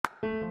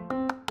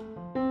Welcome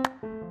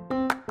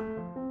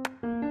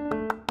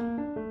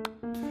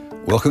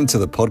to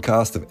the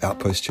podcast of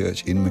Outpost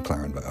Church in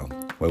McLaren Vale,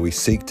 where we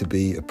seek to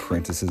be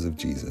apprentices of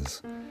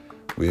Jesus.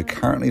 We are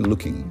currently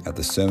looking at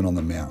the Sermon on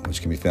the Mount,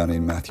 which can be found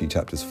in Matthew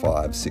chapters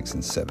 5, 6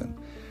 and 7,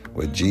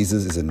 where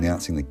Jesus is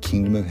announcing the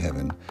kingdom of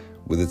heaven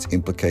with its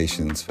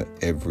implications for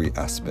every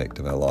aspect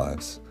of our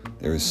lives.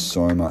 There is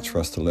so much for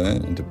us to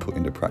learn and to put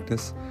into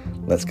practice.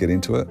 Let's get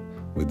into it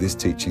with this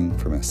teaching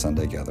from our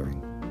Sunday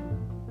gathering.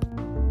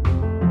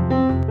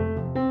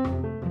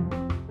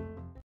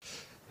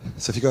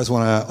 So if you guys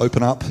want to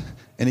open up,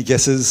 any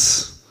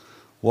guesses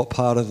what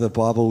part of the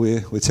Bible we're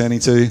turning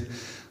to?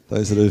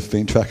 Those that have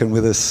been tracking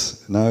with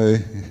us know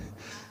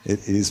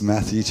it is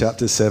Matthew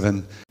chapter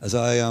 7. As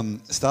I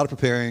started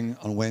preparing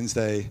on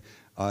Wednesday,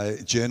 I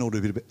journaled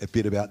a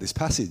bit about this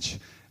passage,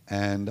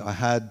 and I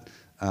had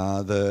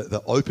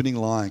the opening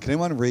line. Can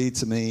anyone read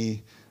to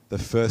me the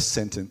first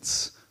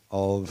sentence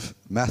of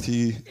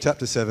Matthew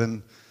chapter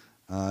 7?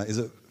 Is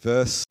it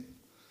verse?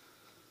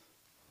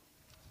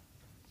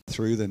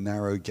 Through the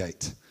narrow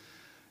gate.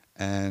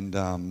 And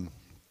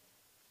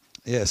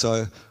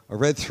so I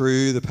read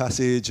through the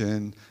passage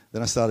and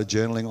then I started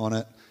journaling on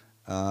it.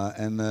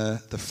 And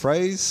the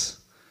phrase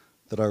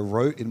that I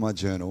wrote in my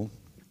journal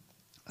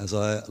as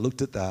I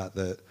looked at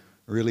that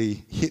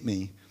really hit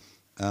me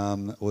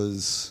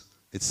was,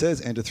 it says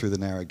enter through the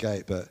narrow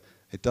gate, but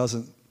it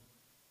doesn't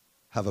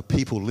have a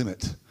people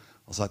limit.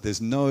 I was like,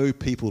 there's no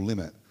people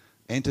limit.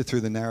 Enter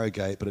through the narrow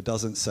gate, but it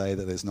doesn't say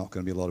that there's not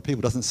going to be a lot of people.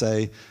 It doesn't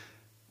say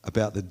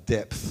about the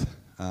depth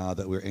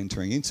that we're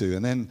entering into.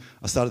 And then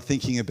I started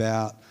thinking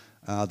about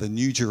the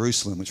New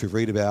Jerusalem, which we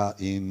read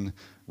about in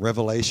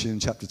Revelation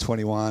chapter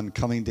 21,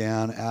 coming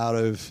down out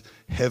of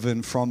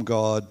heaven from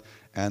God.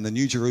 And the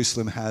New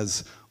Jerusalem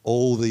has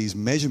all these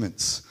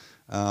measurements.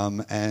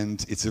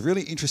 And it's a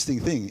really interesting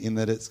thing in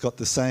that it's got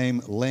the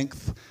same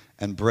length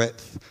and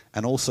breadth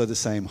and also the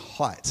same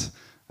height.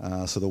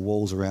 So the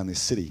walls around this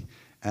city.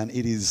 And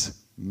it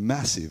is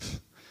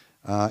massive.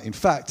 In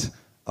fact,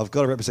 I've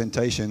got a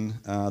representation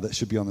that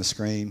should be on the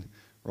screen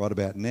right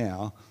about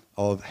now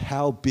of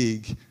how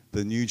big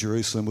the New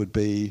Jerusalem would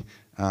be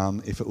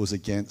if it was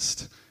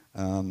against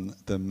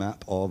the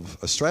map of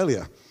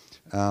Australia.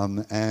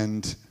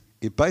 And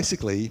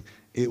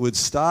it would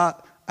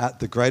start at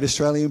the Great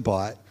Australian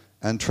Bight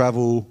and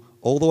travel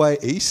all the way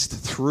east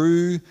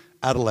through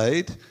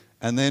Adelaide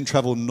and then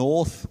travel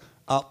north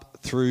up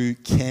through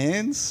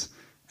Cairns,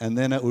 and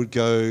then it would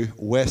go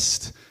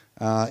west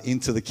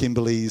into the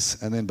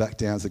Kimberleys and then back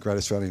down to the Great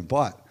Australian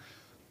Bight.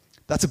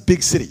 That's a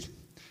big city.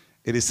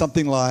 It is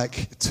something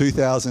like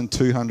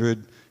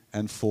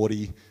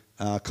 2,240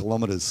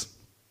 kilometres.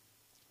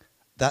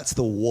 That's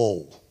the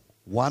wall.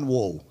 One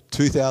wall,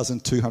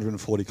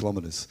 2,240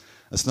 kilometres.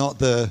 It's not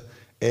the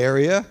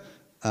area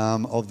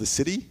of the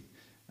city.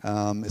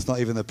 It's not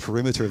even the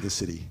perimeter of the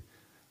city.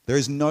 There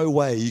is no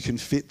way you can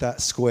fit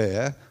that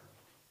square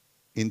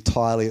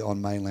entirely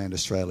on mainland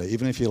Australia.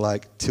 Even if you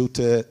tilt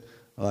it,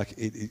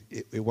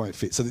 it won't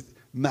fit. So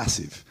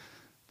massive.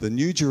 The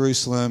New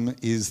Jerusalem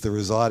is the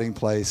residing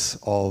place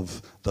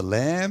of the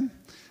Lamb,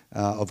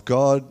 of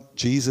God,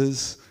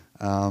 Jesus,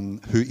 who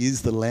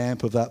is the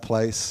lamp of that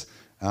place.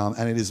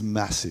 And it is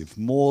massive,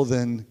 more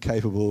than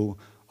capable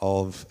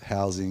of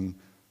housing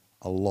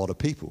a lot of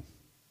people.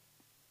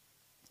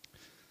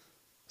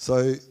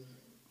 So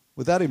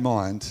with that in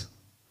mind,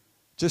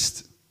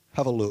 just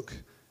have a look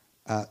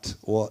at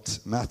what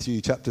Matthew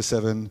chapter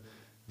 7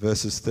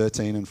 verses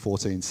 13 and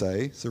 14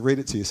 say. So read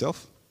it to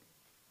yourself.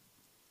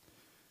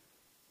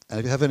 And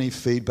if you have any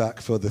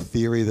feedback for the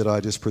theory that I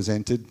just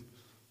presented,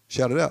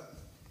 shout it out.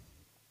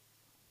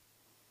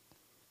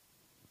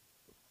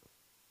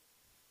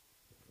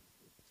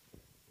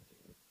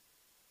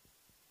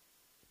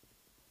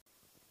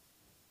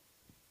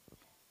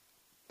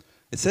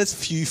 It says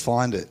few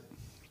find it.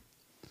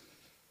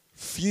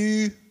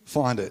 Few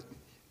find it.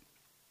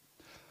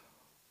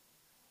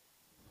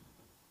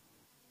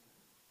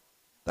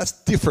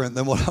 That's different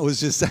than what I was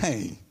just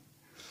saying.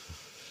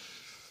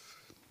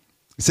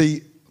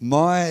 See,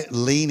 my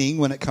leaning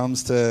when it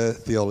comes to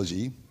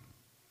theology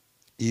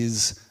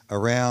is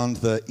around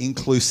the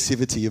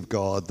inclusivity of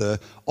God,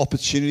 the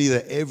opportunity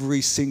that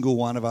every single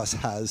one of us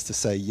has to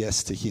say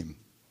yes to Him.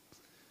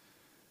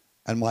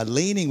 And my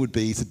leaning would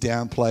be to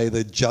downplay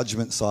the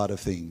judgment side of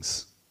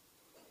things.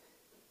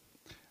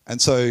 And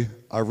so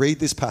I read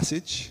this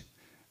passage,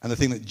 and the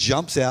thing that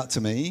jumps out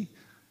to me,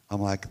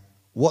 I'm like,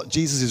 what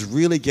Jesus is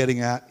really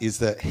getting at is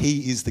that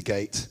He is the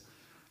gate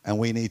and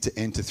we need to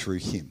enter through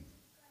Him.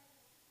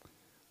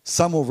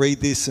 Some will read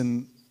this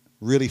and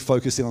really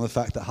focus in on the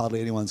fact that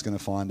hardly anyone's going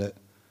to find it.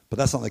 But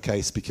that's not the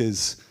case,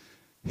 because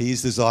He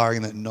is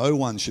desiring that no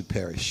one should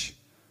perish,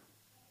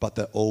 but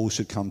that all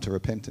should come to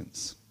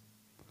repentance.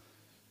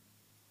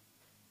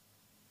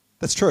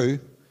 That's true,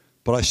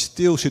 but I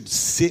still should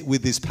sit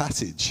with this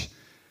passage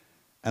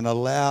and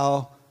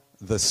allow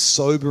the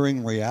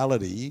sobering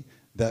reality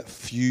that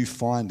few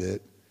find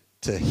it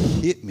to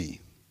hit me.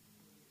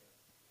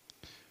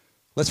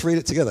 Let's read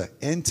it together.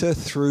 Enter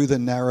through the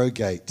narrow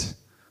gate.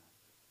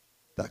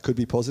 that could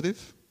be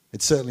positive.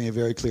 It's certainly a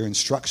very clear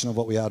instruction of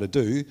what we are to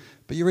do.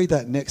 But you read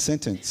that next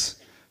sentence.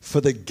 For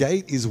the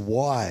gate is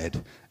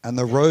wide and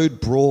the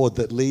road broad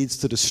that leads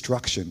to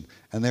destruction,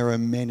 and there are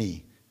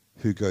many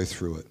who go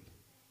through it.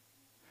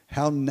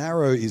 How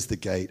narrow is the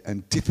gate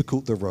and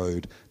difficult the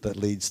road that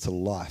leads to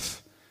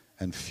life,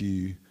 and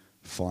few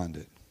find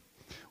it.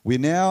 We're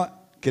now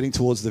getting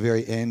towards the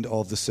very end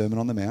of the Sermon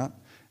on the Mount,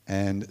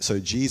 and so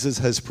Jesus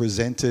has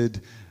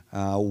presented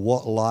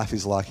what life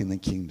is like in the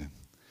kingdom.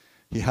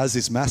 He has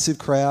this massive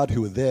crowd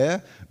who are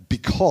there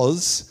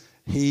because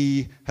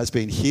he has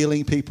been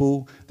healing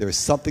people. There is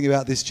something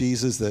about this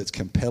Jesus that's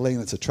compelling,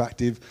 that's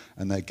attractive,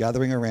 and they're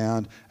gathering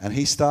around, and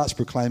he starts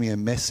proclaiming a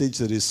message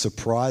that is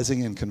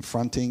surprising and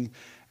confronting.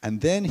 And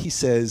then he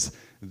says,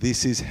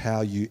 this is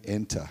how you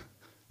enter.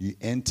 You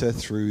enter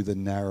through the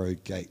narrow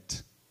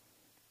gate.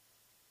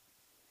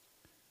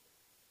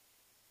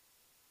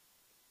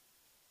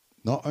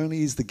 Not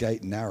only is the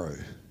gate narrow,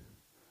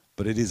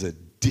 but it is a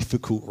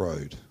difficult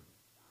road,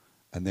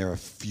 and there are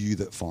few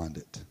that find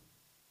it.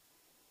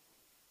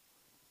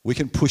 We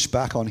can push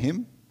back on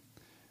him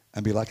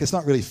and be like, it's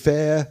not really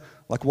fair.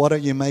 Like, why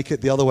don't you make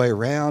it the other way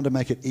around and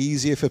make it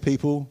easier for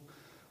people?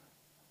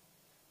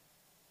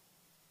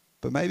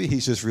 But maybe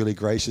he's just really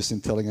gracious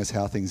in telling us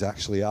how things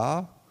actually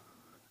are.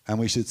 And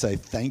we should say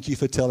thank you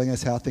for telling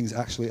us how things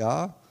actually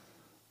are,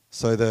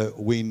 so that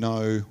we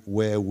know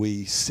where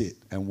we sit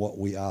and what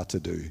we are to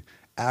do.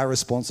 Our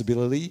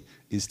responsibility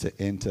is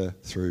to enter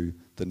through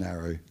the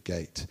narrow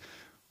gate.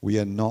 We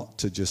are not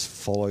to just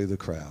follow the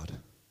crowd.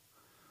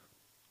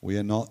 We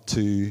are not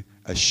to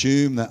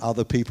assume that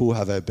other people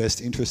have our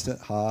best interest at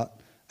heart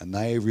and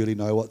they really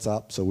know what's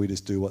up, so we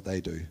just do what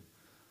they do.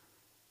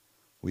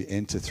 We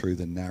enter through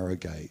the narrow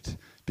gate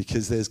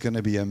because there's going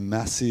to be a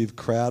massive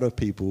crowd of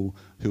people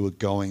who are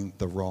going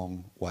the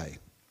wrong way.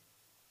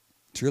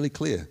 It's really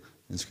clear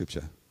in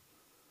Scripture.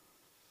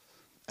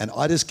 And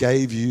I just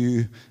gave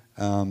you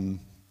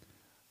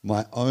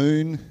my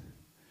own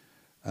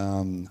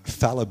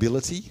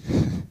fallibility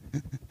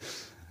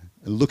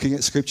looking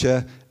at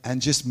Scripture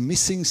and just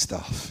missing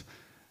stuff.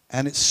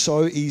 And it's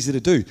so easy to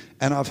do.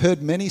 And I've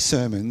heard many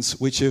sermons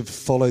which have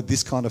followed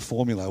this kind of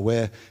formula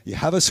where you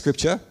have a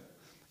Scripture,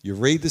 you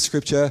read the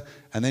Scripture,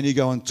 and then you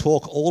go and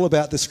talk all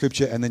about the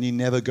Scripture, and then you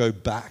never go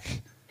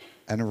back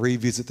and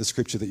revisit the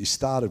Scripture that you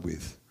started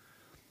with.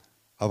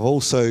 I've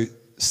also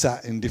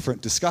sat in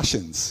different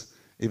discussions,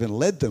 even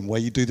led them, where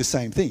you do the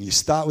same thing. You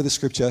start with the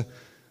Scripture,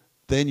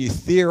 then you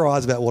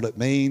theorize about what it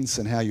means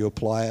and how you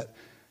apply it.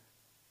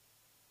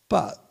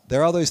 But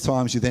there are those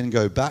times you then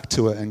go back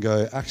to it and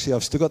go, actually,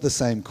 I've still got the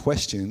same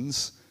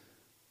questions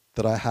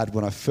that I had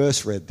when I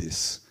first read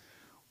this.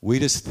 We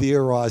just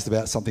theorized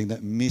about something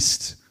that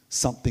missed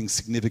something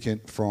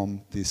significant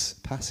from this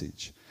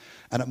passage.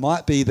 And it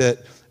might be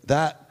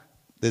that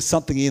there's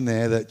something in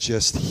there that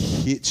just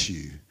hits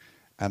you.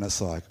 And it's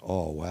like,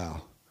 oh,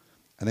 wow.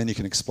 And then you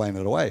can explain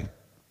it away.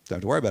 Don't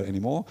have to worry about it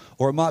anymore.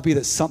 Or it might be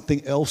that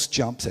something else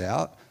jumps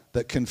out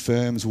that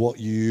confirms what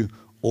you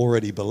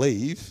already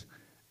believe.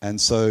 And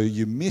so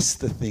you miss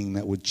the thing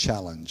that would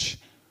challenge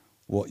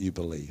what you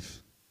believe.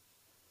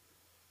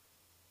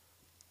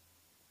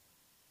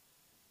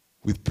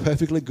 With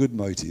perfectly good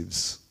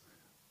motives,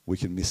 we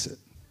can miss it.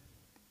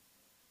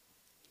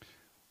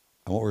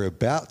 And what we're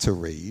about to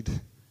read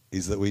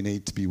is that we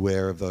need to be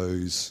aware of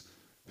those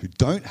who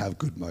don't have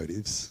good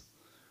motives,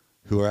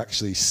 who are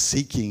actually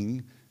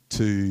seeking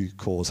to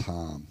cause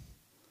harm.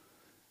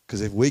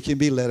 Because if we can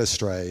be led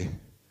astray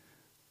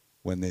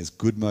when there's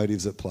good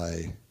motives at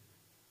play,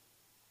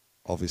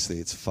 obviously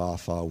it's far,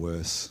 far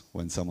worse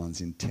when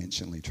someone's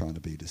intentionally trying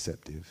to be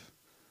deceptive.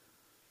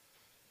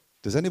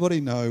 Does anybody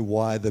know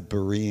why the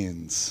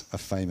Bereans are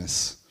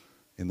famous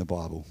in the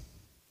Bible?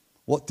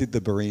 What did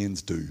the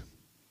Bereans do?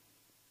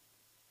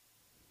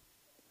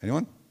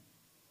 Anyone?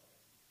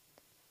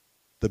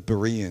 The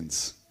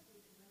Bereans.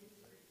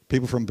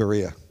 People from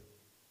Berea.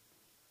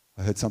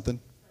 I heard something.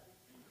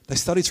 They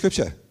studied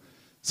Scripture.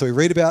 So we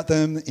read about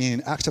them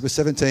in Acts chapter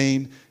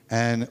 17,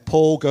 and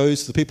Paul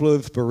goes to the people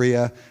of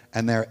Berea,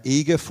 and they're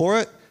eager for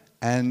it,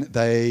 and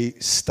they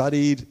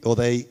studied, or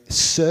they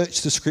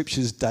searched the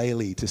Scriptures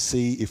daily to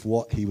see if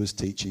what he was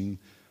teaching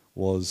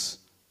was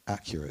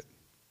accurate.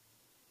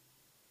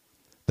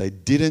 They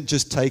didn't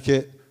just take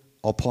it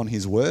upon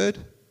his word.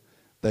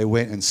 They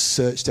went and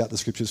searched out the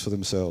Scriptures for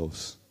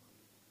themselves.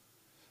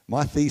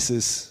 My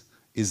thesis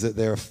is that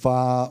there are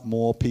far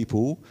more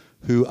people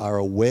who are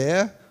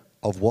aware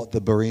of what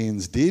the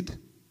Bereans did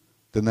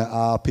than there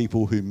are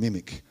people who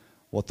mimic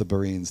what the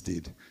Bereans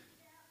did.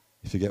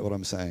 If you get what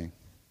I'm saying.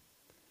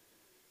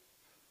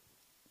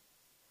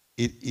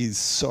 It is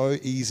so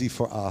easy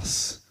for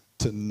us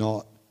to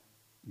not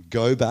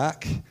go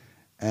back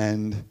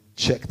and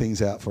check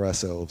things out for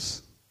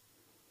ourselves.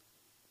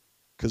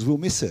 Because we'll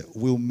miss it.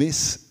 We'll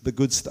miss the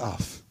good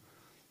stuff.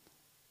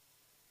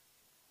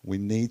 We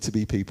need to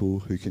be people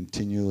who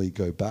continually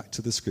go back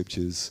to the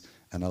Scriptures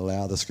and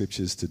allow the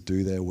Scriptures to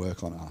do their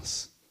work on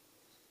us.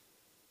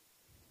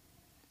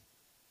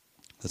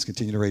 Let's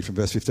continue to read from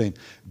verse 15.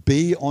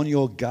 Be on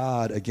your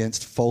guard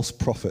against false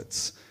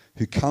prophets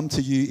who come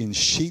to you in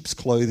sheep's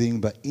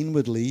clothing, but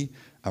inwardly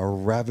are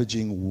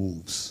ravaging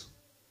wolves.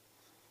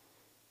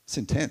 It's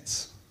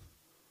intense.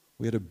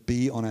 We have to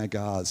be on our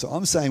guard. So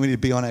I'm saying we need to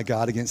be on our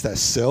guard against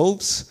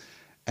ourselves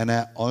and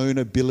our own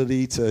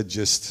ability to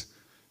just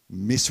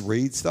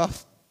misread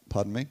stuff.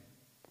 Pardon me.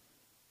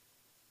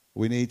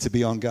 We need to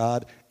be on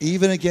guard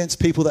even against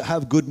people that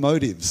have good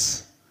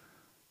motives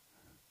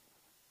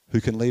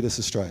who can lead us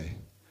astray.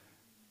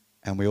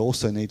 And we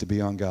also need to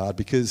be on guard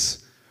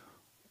because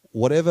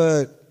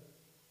whatever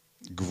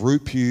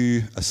group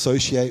you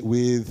associate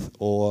with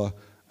or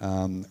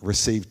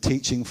receive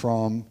teaching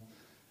from,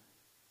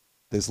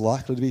 there's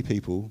likely to be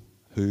people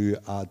who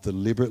are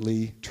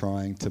deliberately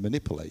trying to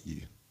manipulate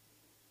you.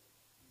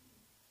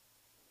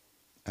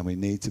 And we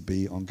need to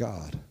be on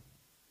guard.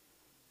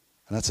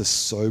 And that's a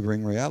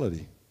sobering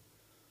reality.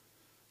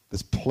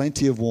 There's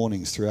plenty of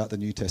warnings throughout the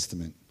New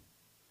Testament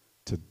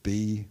to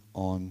be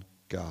on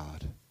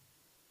guard.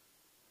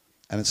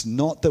 And it's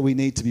not that we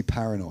need to be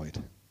paranoid.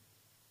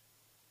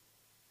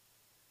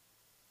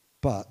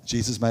 But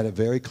Jesus made it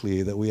very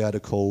clear that we are to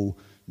call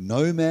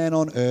no man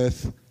on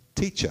earth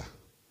teacher.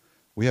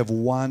 We have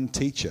one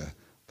teacher,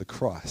 the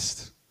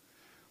Christ.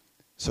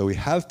 So we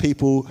have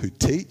people who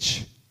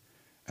teach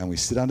and we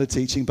sit under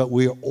teaching, but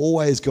we're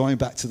always going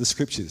back to the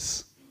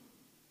scriptures.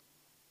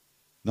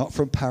 Not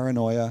from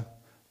paranoia,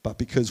 but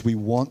because we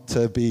want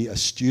to be a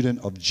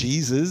student of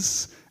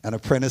Jesus, an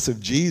apprentice of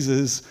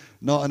Jesus,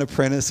 not an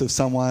apprentice of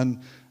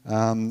someone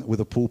with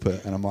a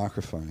pulpit and a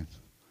microphone.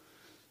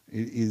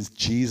 It is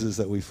Jesus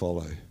that we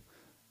follow,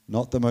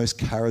 not the most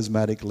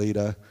charismatic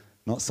leader,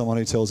 not someone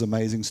who tells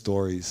amazing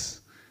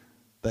stories.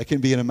 They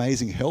can be an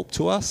amazing help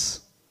to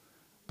us,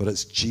 but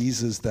it's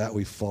Jesus that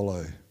we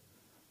follow.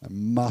 I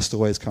must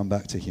always come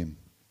back to him.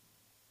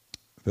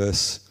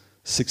 Verse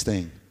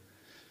 16.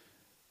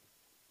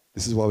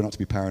 This is why we're not to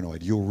be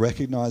paranoid. You'll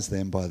recognize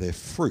them by their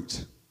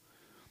fruit.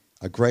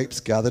 Are grapes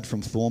gathered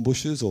from thorn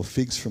bushes or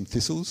figs from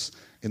thistles?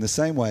 In the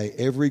same way,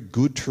 every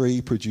good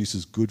tree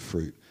produces good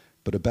fruit,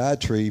 but a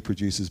bad tree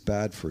produces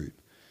bad fruit.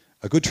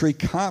 A good tree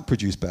can't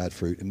produce bad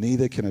fruit, and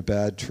neither can a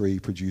bad tree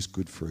produce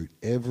good fruit.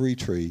 Every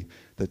tree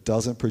that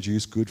doesn't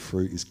produce good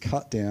fruit is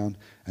cut down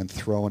and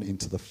thrown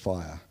into the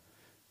fire.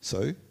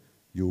 So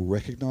you'll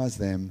recognize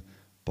them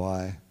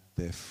by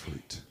their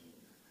fruit.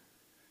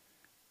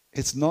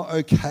 It's not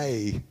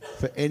okay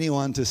for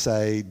anyone to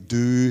say,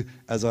 do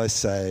as I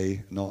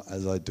say, not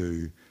as I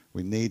do.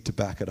 We need to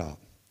back it up.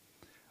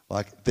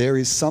 Like there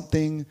is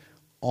something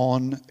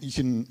on, you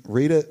can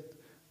read it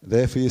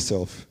there for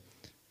yourself.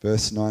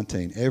 Verse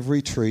 19,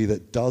 every tree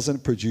that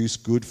doesn't produce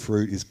good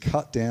fruit is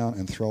cut down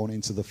and thrown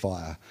into the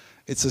fire.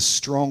 It's a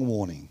strong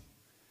warning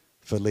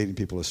for leading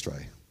people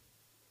astray.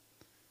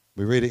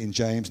 We read it in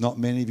James, not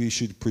many of you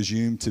should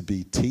presume to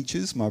be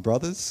teachers, my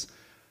brothers,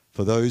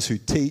 for those who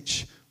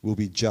teach will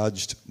be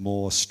judged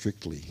more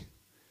strictly.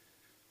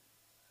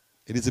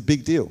 It is a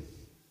big deal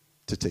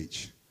to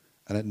teach,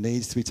 and it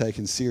needs to be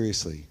taken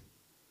seriously.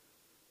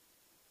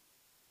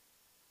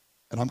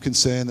 And I'm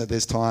concerned that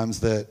there's times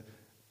that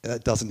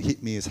it doesn't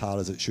hit me as hard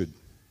as it should.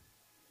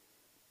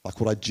 Like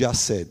what I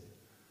just said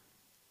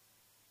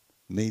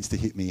needs to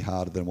hit me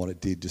harder than what it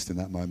did just in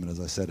that moment as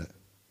I said it.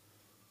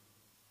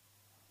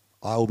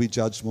 I will be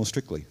judged more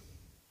strictly.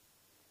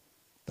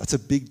 That's a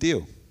big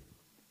deal.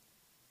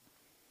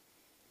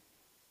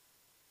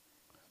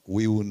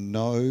 We will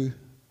know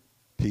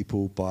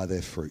people by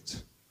their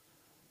fruit.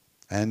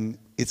 And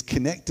it's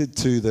connected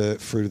to the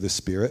fruit of the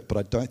Spirit, but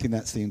I don't think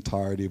that's the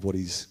entirety of what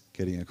he's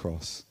getting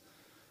across.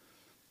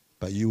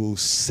 But you will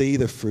see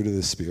the fruit of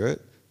the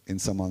Spirit in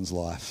someone's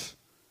life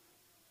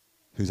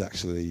who's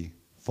actually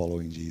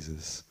following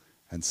Jesus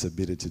and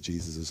submitted to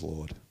Jesus as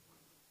Lord.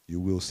 You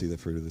will see the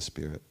fruit of the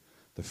Spirit.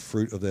 The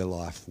fruit of their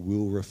life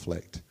will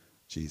reflect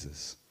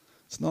Jesus.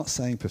 It's not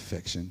saying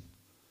perfection,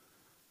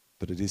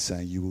 but it is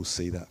saying you will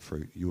see that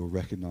fruit. You will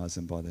recognize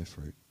them by their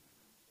fruit.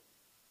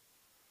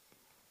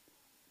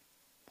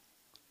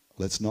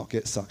 Let's not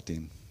get sucked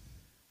in.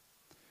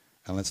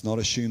 And let's not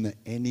assume that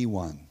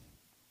anyone,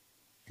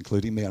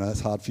 including me, I know that's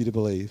hard for you to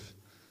believe.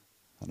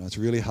 I know it's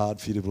really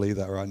hard for you to believe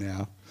that right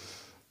now.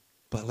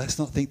 But let's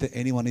not think that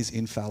anyone is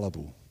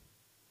infallible.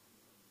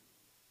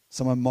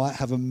 Someone might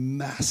have a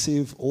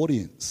massive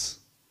audience.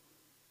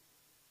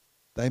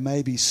 They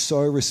may be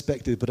so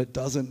respected, but it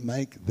doesn't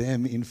make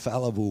them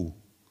infallible.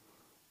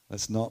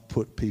 Let's not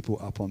put people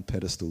up on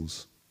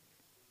pedestals.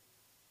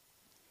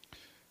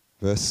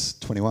 Verse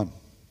 21.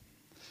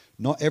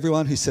 Not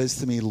everyone who says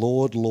to me,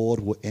 Lord, Lord,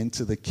 will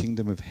enter the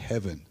kingdom of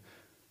heaven,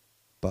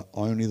 but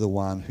only the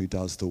one who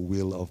does the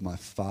will of my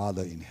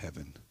Father in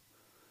heaven.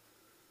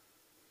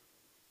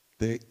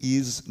 There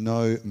is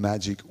no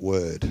magic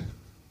word.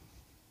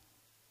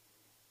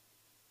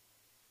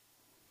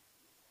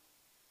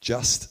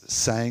 Just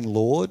saying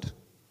Lord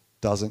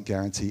doesn't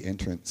guarantee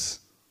entrance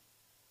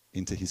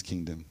into his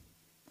kingdom.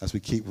 As we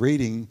keep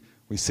reading,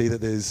 we see that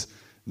there's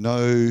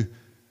no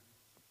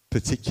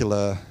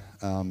particular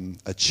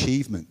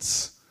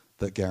achievements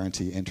that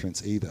guarantee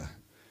entrance either.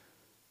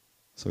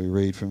 So we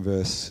read from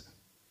verse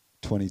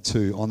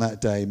 22. On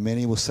that day,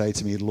 many will say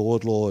to me,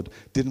 Lord, Lord,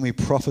 didn't we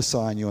prophesy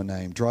in your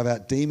name, drive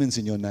out demons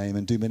in your name,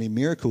 and do many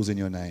miracles in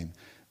your name?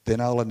 Then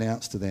I'll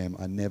announce to them,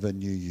 I never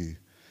knew you.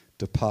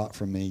 Depart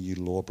from me, you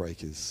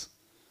lawbreakers.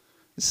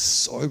 This is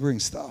sobering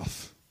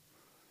stuff.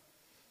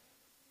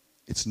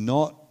 It's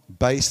not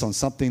based on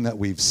something that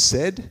we've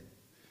said.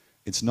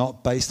 It's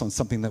not based on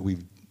something that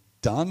we've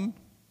done.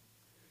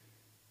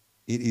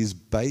 It is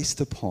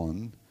based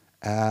upon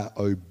our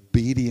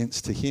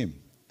obedience to him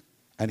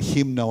and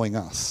him knowing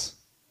us.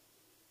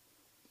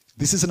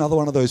 This is another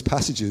one of those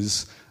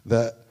passages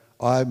that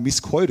I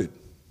misquoted.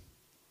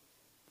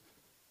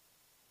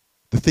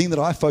 The thing that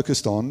I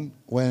focused on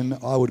when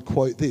I would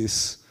quote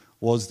this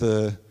was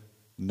the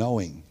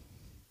knowing.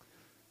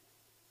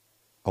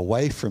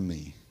 Away from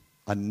me,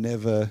 I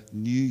never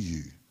knew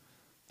you.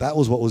 That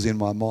was what was in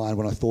my mind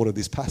when I thought of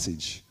this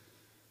passage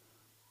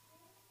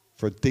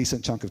for a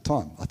decent chunk of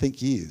time, I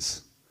think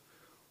years.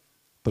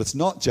 But it's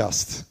not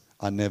just,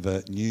 I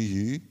never knew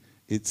you,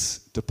 it's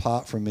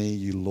depart from me,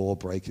 you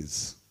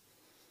lawbreakers.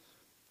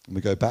 And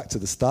we go back to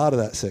the start of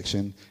that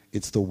section,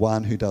 it's the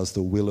one who does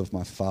the will of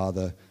my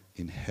Father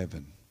in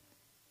heaven.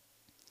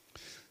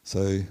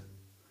 So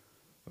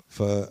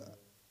for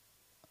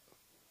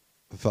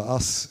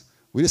us,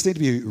 we just need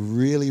to be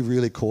really,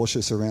 really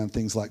cautious around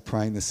things like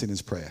praying the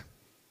sinner's prayer.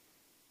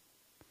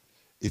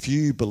 If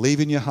you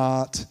believe in your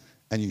heart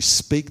and you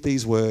speak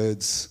these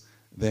words,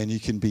 then you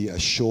can be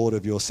assured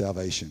of your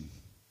salvation.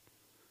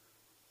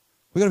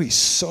 We've got to be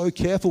so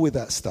careful with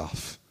that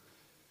stuff.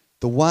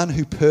 The one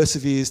who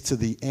perseveres to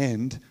the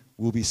end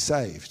will be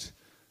saved.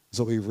 That's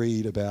what we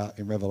read about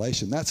in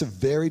Revelation. That's a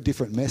very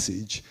different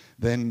message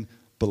than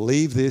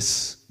believe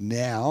this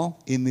now,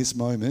 in this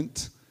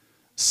moment,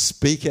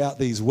 speak out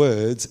these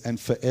words, and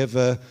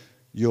forever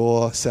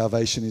your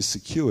salvation is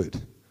secured.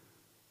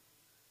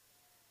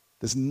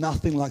 There's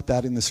nothing like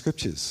that in the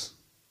scriptures.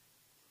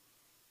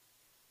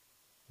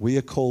 We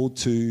are called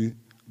to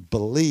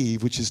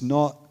believe, which is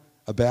not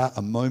about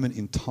a moment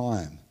in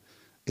time.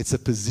 It's a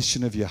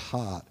position of your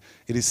heart.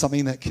 It is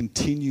something that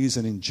continues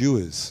and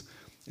endures.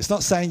 It's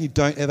not saying you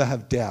don't ever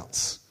have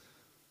doubts.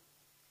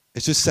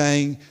 It's just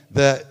saying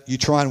that you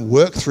try and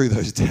work through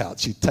those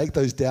doubts. You take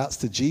those doubts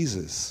to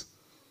Jesus.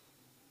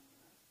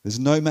 There's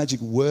no magic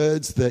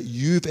words that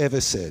you've ever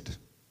said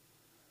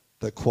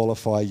that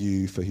qualify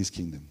you for his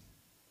kingdom.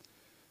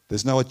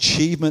 There's no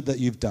achievement that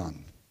you've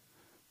done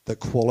that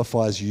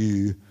qualifies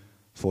you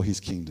for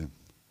his kingdom.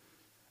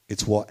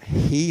 It's what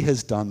he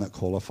has done that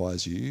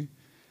qualifies you,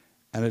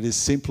 and it is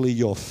simply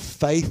your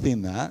faith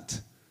in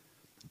that.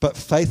 But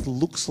faith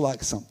looks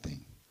like something.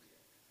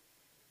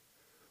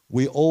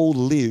 We all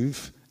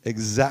live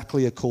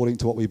exactly according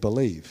to what we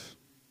believe.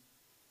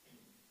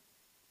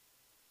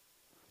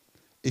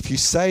 If you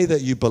say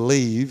that you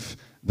believe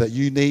that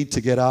you need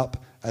to get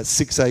up at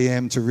 6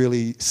 a.m. to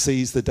really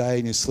seize the day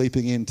and you're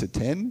sleeping in to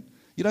 10,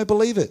 you don't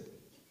believe it.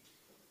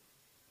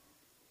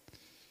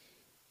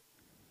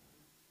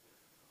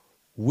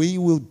 We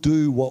will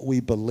do what we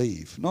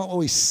believe, not what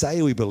we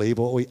say we believe,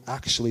 but what we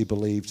actually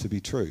believe to be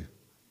true.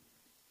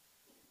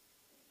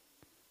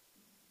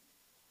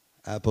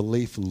 Our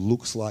belief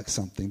looks like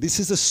something. This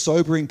is a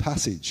sobering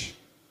passage.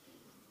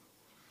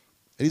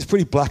 It is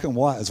pretty black and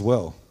white as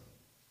well.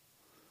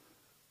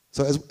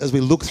 So as we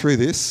look through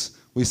this,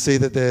 we see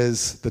that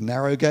there's the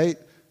narrow gate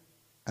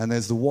and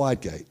there's the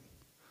wide gate.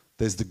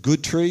 There's the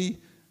good tree,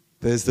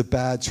 there's the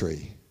bad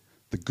tree.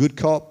 The good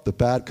cop, the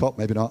bad cop,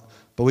 maybe not.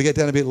 But we get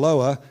down a bit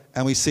lower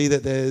and we see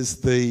that there's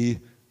the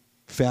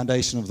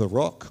foundation of the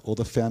rock or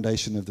the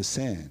foundation of the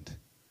sand.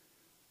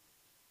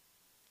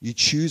 You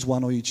choose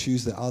one or you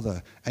choose the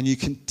other, and you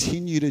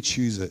continue to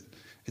choose it.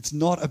 It's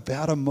not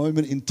about a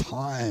moment in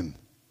time.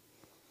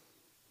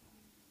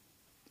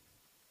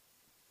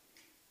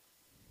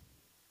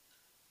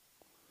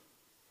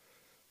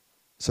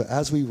 So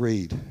as we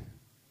read,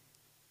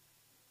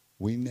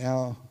 we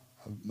now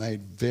are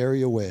made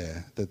very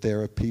aware that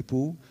there are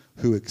people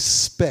who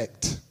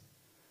expect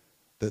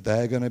that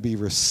they are going to be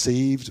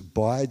received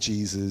by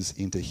Jesus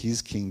into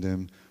his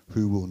kingdom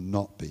who will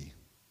not be.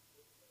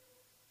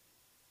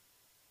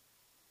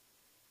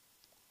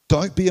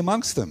 Don't be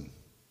amongst them.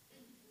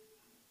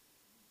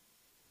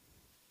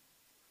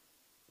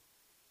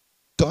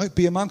 Don't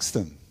be amongst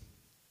them.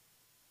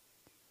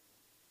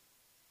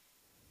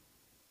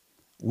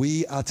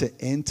 We are to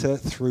enter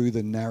through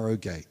the narrow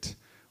gate.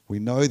 We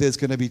know there's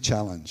going to be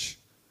challenge.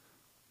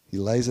 He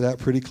lays it out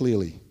pretty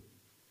clearly.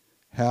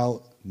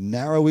 How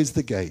narrow is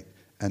the gate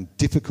and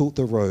difficult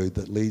the road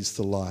that leads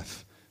to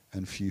life,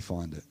 and few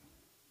find it.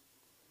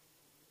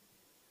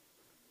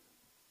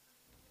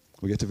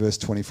 We get to verse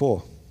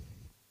 24.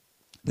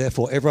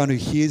 Therefore, everyone who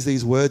hears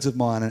these words of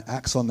mine and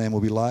acts on them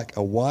will be like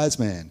a wise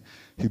man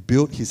who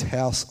built his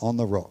house on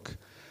the rock.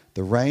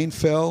 The rain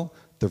fell,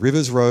 the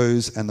rivers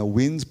rose, and the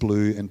winds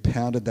blew and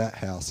pounded that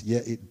house,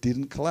 yet it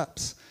didn't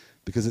collapse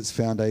because its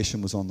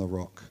foundation was on the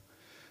rock.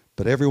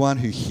 But everyone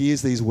who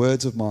hears these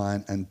words of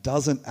mine and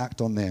doesn't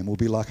act on them will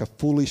be like a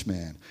foolish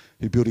man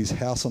who built his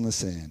house on the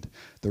sand.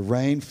 The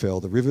rain fell,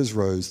 the rivers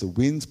rose, the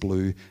winds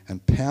blew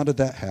and pounded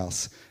that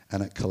house,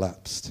 and it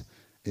collapsed.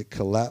 It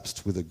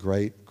collapsed with a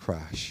great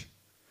crash.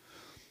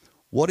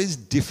 What is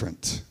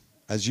different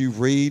as you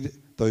read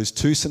those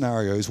two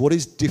scenarios? What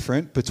is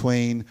different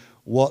between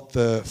what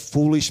the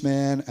foolish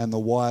man and the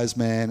wise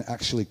man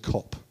actually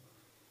cop?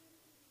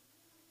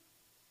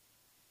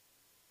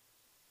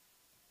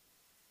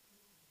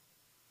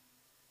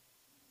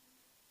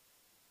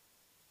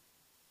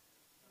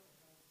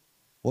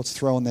 What's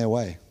thrown their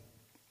way?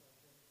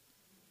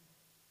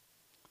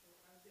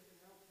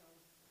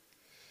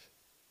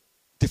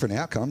 Different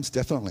outcomes,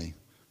 definitely.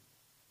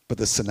 But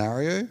the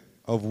scenario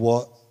of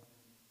what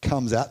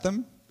comes at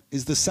them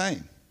is the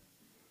same.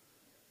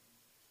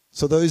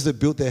 So those that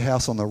built their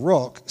house on the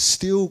rock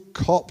still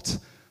copped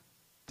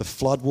the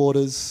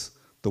floodwaters,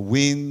 the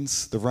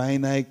winds, the rain.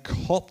 They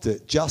copped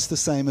it just the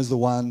same as the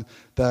one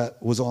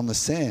that was on the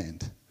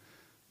sand.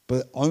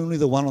 But only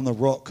the one on the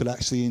rock could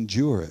actually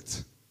endure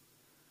it.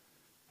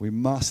 We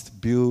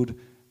must build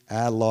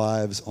our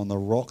lives on the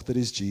rock that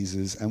is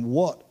Jesus. And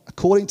what,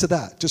 according to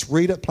that, just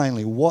read it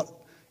plainly, what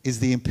is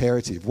the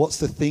imperative? What's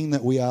the thing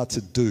that we are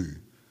to do?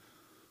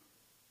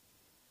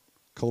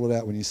 Call it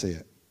out when you see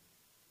it.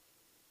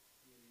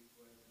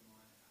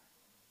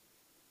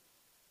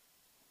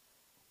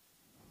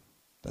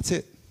 That's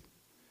it.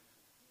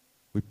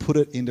 We put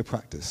it into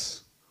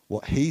practice.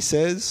 What he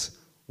says,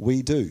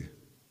 we do.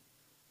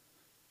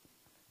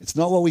 It's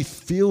not what we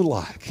feel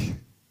like.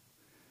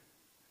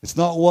 It's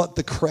not what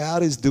the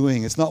crowd is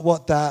doing. It's not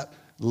what that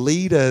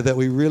leader that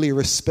we really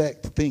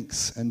respect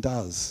thinks and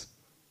does.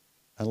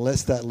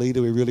 Unless that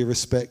leader we really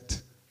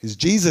respect is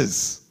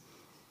Jesus.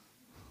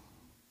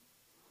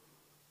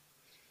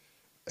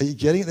 Are you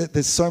getting it?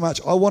 There's so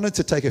much. I wanted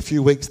to take a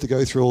few weeks to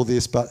go through all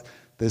this, but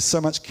there's so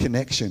much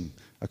connection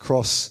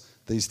across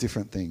these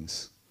different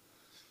things.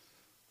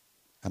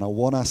 And I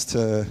want us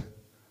to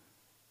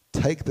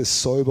take the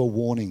sober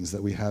warnings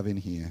that we have in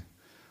here.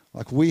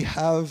 Like, we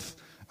have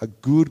a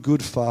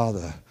good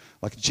Father.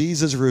 Like,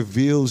 Jesus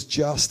reveals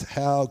just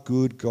how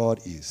good God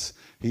is.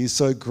 He is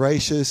so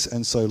gracious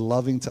and so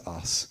loving to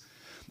us.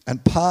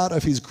 And part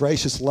of his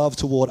gracious love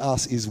toward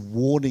us is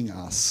warning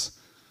us.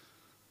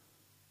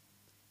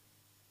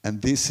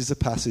 And this is a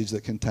passage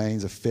that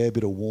contains a fair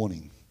bit of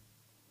warning.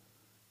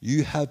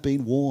 You have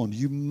been warned.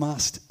 You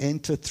must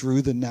enter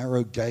through the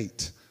narrow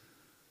gate.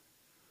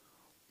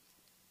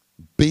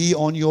 Be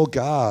on your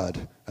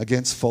guard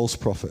against false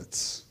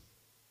prophets.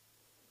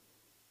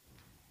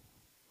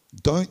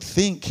 Don't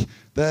think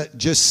that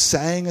just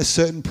saying a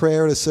certain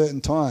prayer at a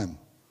certain time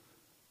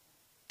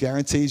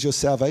guarantees your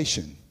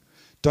salvation.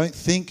 Don't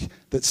think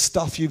that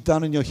stuff you've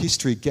done in your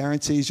history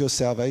guarantees your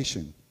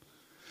salvation.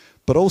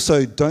 But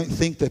also don't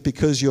think that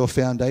because your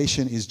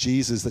foundation is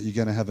Jesus that you're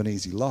going to have an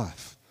easy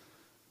life.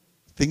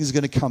 Things are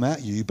going to come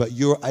at you, but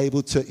you're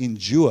able to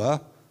endure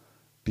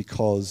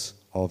because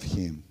of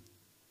him.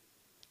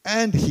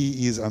 And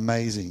he is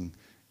amazing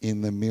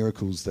in the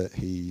miracles that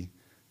he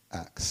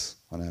acts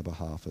on our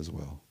behalf as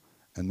well.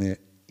 And there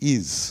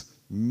is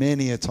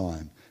many a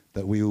time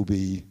that we will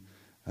be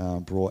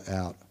brought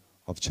out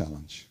of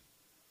challenge.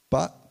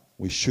 But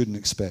we shouldn't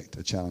expect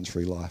a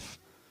challenge-free life.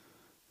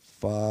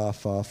 Far,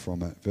 far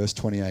from it. Verse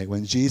 28,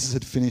 when Jesus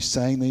had finished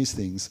saying these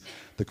things,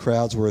 the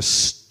crowds were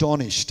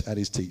astonished at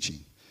his teaching,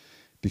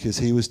 because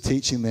he was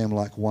teaching them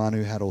like one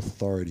who had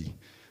authority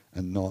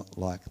and not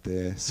like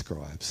their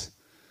scribes.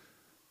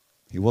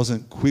 He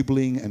wasn't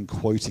quibbling and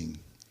quoting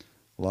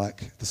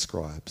like the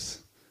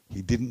scribes.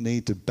 He didn't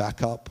need to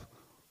back up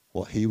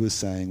what he was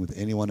saying with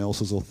anyone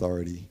else's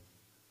authority.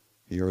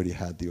 He already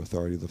had the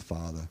authority of the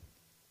Father.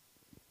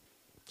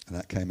 And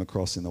that came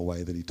across in the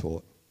way that he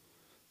taught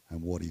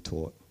and what he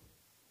taught.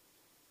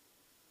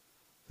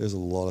 There's a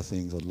lot of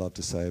things I'd love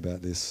to say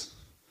about this.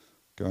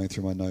 Going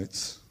through my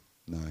notes,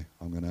 no,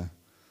 I'm going to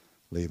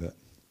leave it.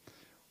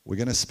 We're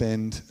going to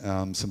spend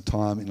some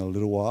time in a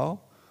little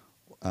while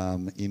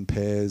in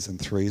pairs and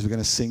threes. We're going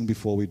to sing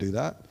before we do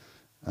that.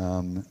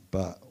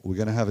 But we're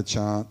going to have a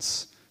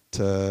chance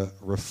to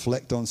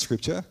reflect on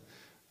Scripture.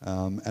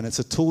 And it's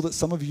a tool that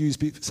some of you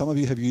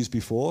have used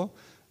before,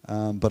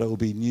 but it will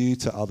be new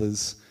to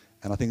others.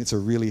 And I think it's a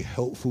really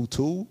helpful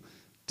tool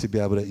to be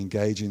able to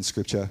engage in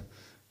Scripture.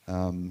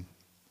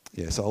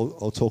 So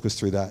I'll talk us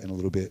through that in a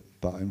little bit.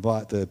 But I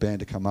invite the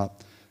band to come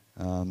up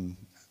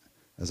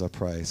as I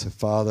pray. So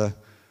Father,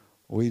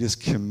 we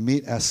just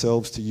commit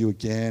ourselves to you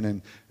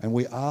again, and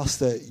we ask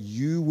that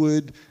you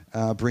would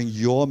bring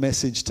your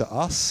message to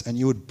us and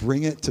you would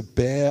bring it to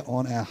bear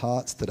on our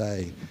hearts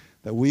today,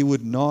 that we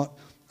would not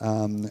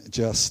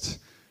just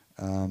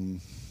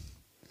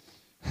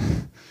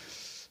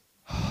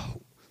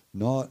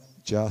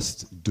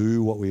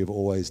do what we have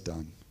always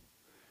done.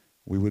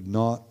 We would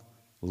not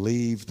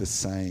leave the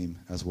same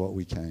as what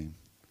we came,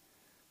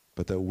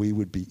 but that we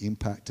would be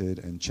impacted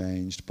and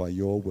changed by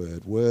your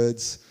word.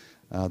 Words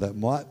that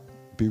might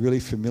be really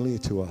familiar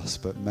to us,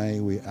 but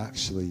may we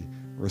actually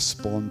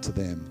respond to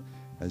them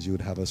as you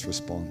would have us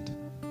respond.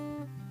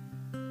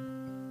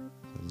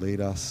 lead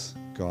us,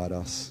 guide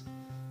us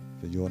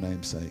for your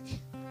name's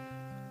sake.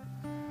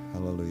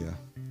 Hallelujah.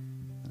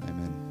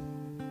 Amen.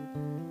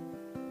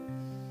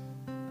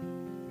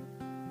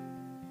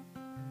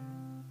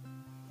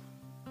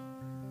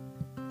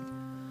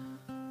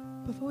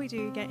 Before we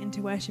do get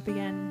into worship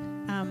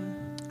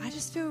again, I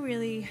just feel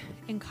really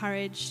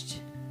encouraged,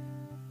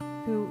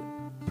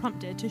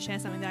 prompted to share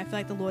something that I feel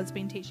like the Lord's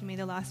been teaching me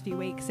the last few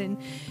weeks. And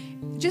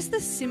just the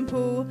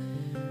simple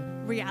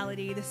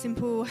reality, the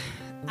simple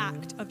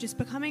act of just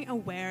becoming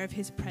aware of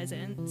his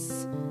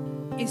presence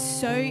is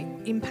so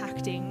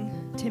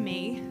impacting to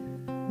me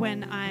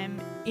when I'm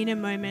in a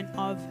moment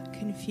of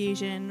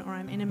confusion or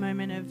I'm in a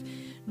moment of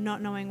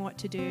not knowing what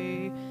to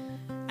do.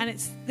 And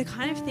it's the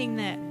kind of thing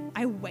that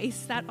I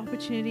waste that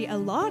opportunity a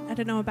lot. I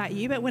don't know about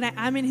you, but when I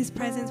am in his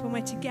presence, when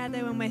we're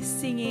together, when we're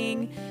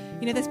singing,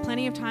 there's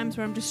plenty of times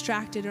where I'm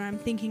distracted or I'm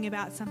thinking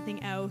about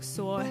something else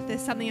or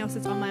there's something else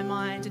that's on my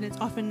mind. And it's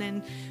often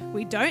then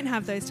we don't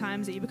have those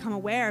times that you become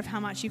aware of how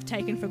much you've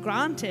taken for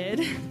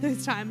granted,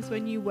 those times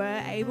when you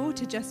were able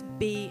to just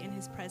be in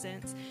his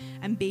presence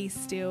and be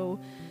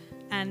still.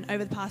 And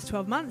over the past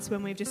 12 months,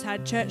 when we've just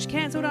had church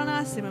cancelled on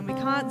us and when we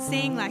can't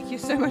sing, you're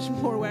so much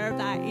more aware of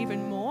that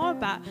even more.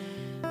 But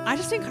I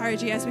just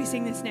encourage you as we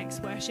sing this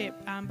next worship,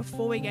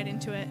 before we get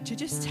into it, to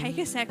just take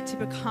a sec to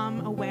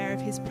become aware of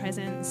his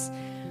presence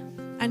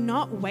and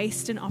not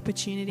waste an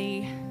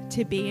opportunity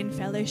to be in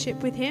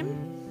fellowship with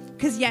him.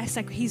 Because yes,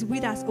 he's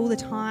with us all the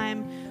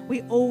time.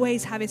 We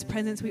always have his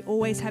presence. We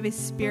always have his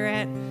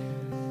spirit.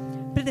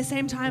 But at the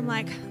same time,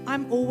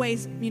 I'm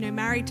always,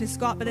 married to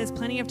Scott, but there's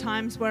plenty of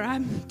times where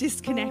I'm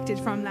disconnected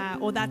from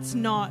that, or that's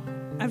not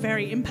a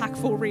very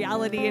impactful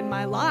reality in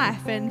my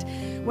life. And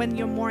when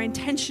you're more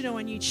intentional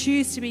and you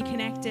choose to be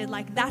connected,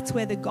 that's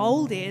where the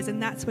gold is,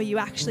 and that's where you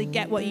actually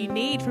get what you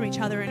need from each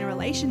other in a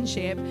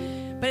relationship.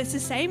 But it's the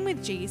same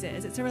with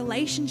Jesus. It's a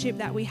relationship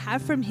that we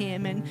have from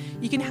him, and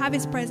you can have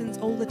his presence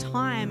all the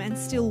time and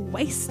still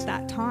waste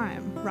that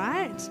time,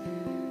 right?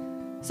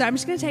 So I'm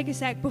just going to take a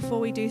sec before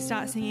we do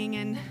start singing,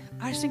 and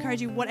I just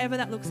encourage you, whatever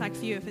that looks like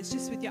for you, if it's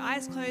just with your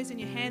eyes closed and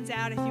your hands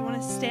out, if you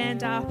want to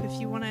stand up, if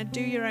you want to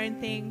do your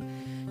own thing,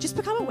 just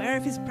become aware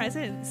of his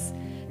presence.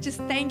 Just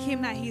thank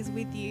him that he's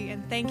with you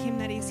and thank him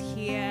that he's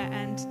here,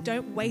 and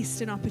don't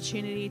waste an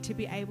opportunity to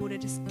be able to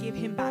just give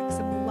him back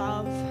some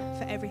love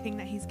for everything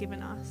that he's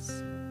given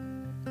us.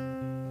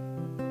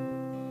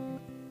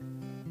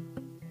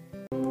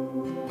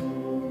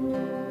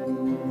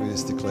 We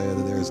just declare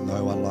that there is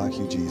no one like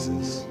you,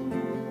 Jesus.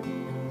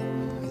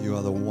 You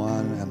are the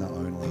one and the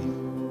only.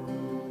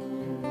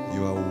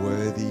 You are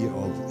worthy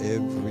of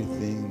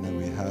everything that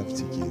we have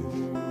to give.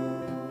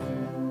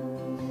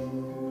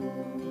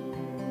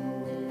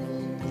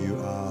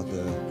 You are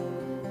the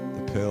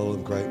pearl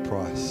of great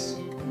price.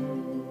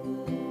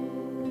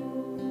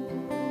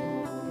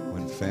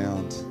 When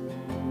found,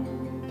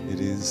 it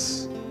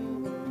is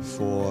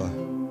for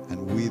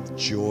and with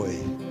joy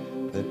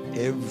that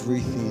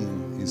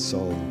everything is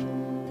sold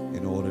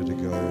in order to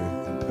go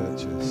and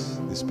purchase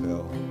this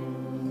pearl.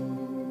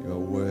 You are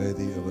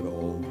worthy of it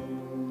all.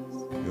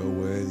 You are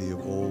worthy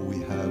of all we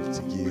have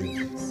to give.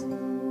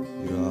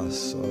 You are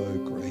so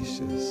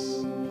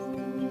gracious.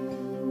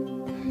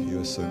 You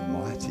are so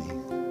mighty.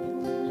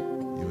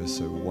 You are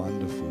so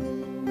wonderful.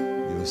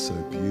 You are so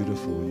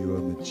beautiful. You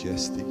are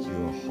majestic.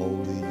 You are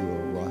holy. You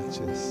are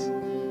righteous.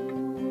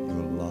 You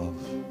are love.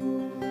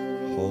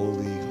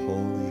 Holy,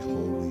 holy,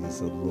 holy is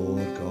the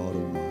Lord God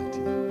Almighty,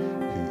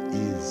 who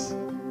is,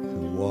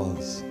 who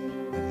was,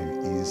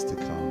 and who is to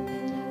come,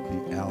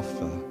 the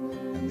Alpha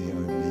and the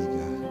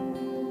Omega.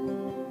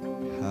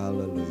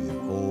 Hallelujah.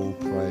 All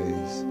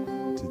praise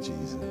to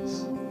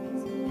Jesus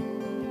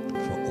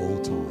for all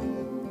time.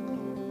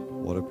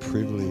 What a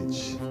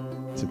privilege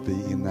to be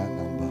in that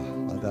number,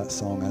 like that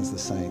song As the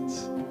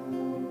Saints.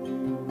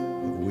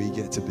 We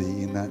get to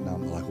be in that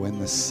number, like when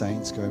the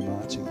saints go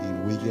marching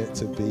in, we get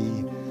to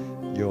be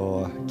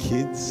your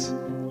kids,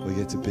 we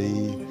get to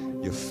be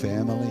your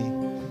family,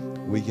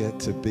 we get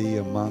to be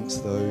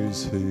amongst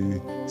those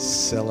who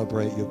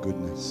celebrate your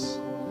goodness,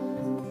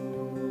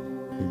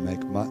 who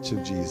make much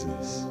of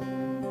Jesus.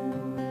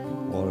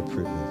 What a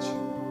privilege.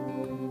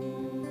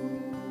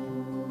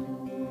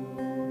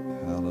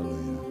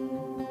 Hallelujah.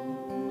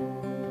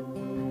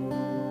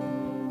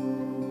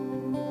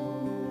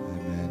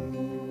 Amen.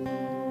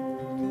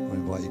 I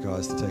invite you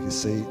guys to take a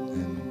seat,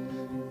 and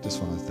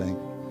just want to thank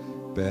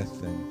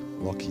Beth and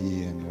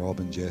Lockie and Rob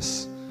and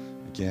Jess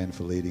again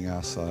for leading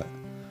us.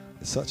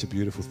 It's such a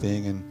beautiful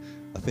thing, and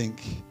I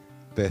think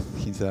Beth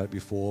hinted at it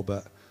before,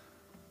 but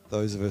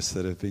those of us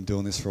that have been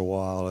doing this for a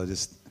while are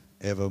just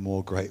ever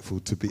more grateful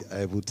to be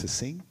able to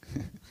sing,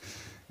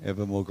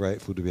 ever more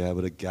grateful to be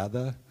able to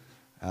gather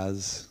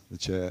as the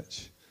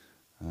church,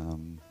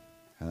 and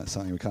that's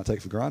something we can't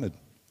take for granted,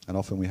 and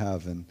often we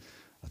have, and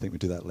I think we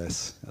do that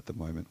less at the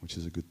moment, which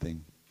is a good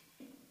thing.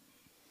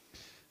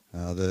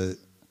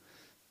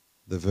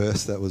 The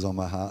verse that was on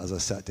my heart as I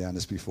sat down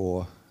just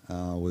before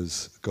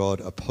was,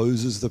 God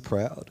opposes the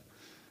proud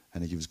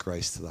and he gives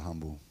grace to the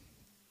humble.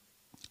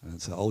 And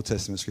it's an Old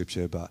Testament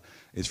scripture, but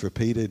it's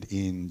repeated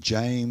in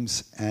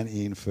James and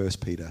in 1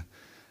 Peter.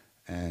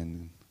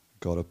 And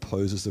God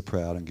opposes the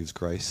proud and gives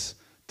grace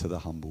to the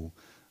humble.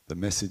 The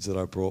message that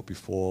I brought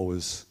before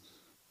was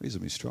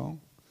reasonably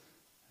strong.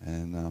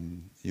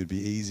 And it'd be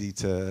easy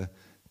to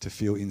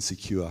feel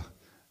insecure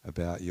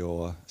about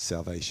your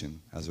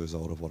salvation as a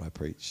result of what I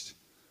preached.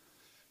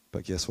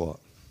 But guess what?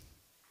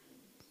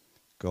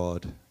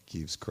 God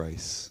gives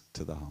grace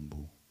to the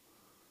humble.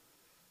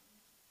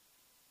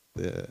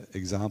 The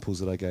examples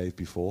that I gave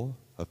before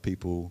of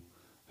people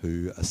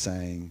who are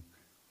saying,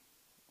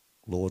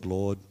 Lord,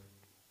 Lord,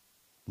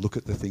 look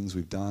at the things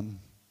we've done.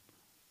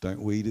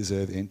 Don't we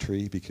deserve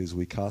entry because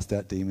we cast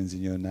out demons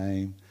in your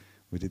name?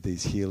 We did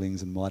these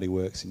healings and mighty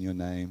works in your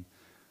name.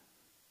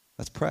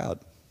 That's proud.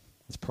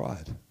 That's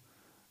pride.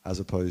 As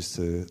opposed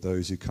to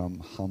those who come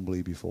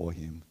humbly before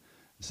him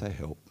and say,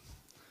 help.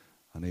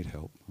 I need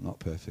help. I'm not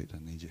perfect. I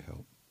need your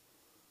help.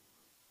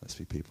 Let's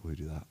be people who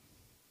do that.